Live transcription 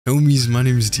Homies, my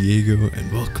name is Diego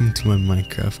and welcome to my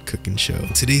Minecraft cooking show.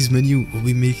 In today's menu, we'll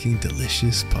be making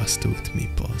delicious pasta with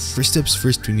meatballs. First steps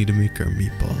first, we need to make our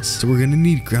meatballs. So we're gonna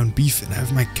need ground beef, and I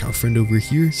have my cow friend over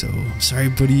here, so I'm sorry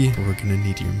buddy, but we're gonna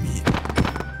need your meat.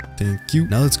 Thank you.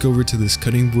 Now let's go over to this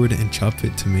cutting board and chop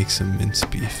it to make some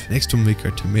minced beef. Next we'll make our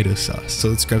tomato sauce. So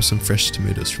let's grab some fresh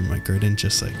tomatoes from my garden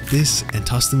just like this and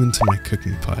toss them into my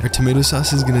cooking pot. Our tomato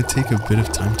sauce is going to take a bit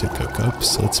of time to cook up,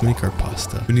 so let's make our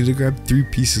pasta. We need to grab 3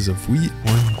 pieces of wheat,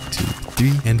 1, 2,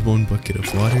 3, and 1 bucket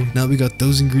of water. Now we got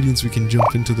those ingredients, we can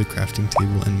jump into the crafting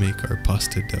table and make our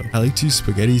pasta dough. I like to use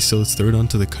spaghetti, so let's throw it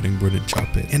onto the cutting board and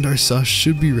chop it. And our sauce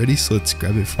should be ready, so let's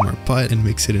grab it from our pot and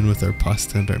mix it in with our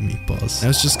pasta and our meatballs. Now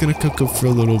it's just going to cook up for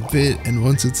a little bit, and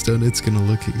once it's done, it's going to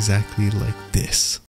look exactly like this.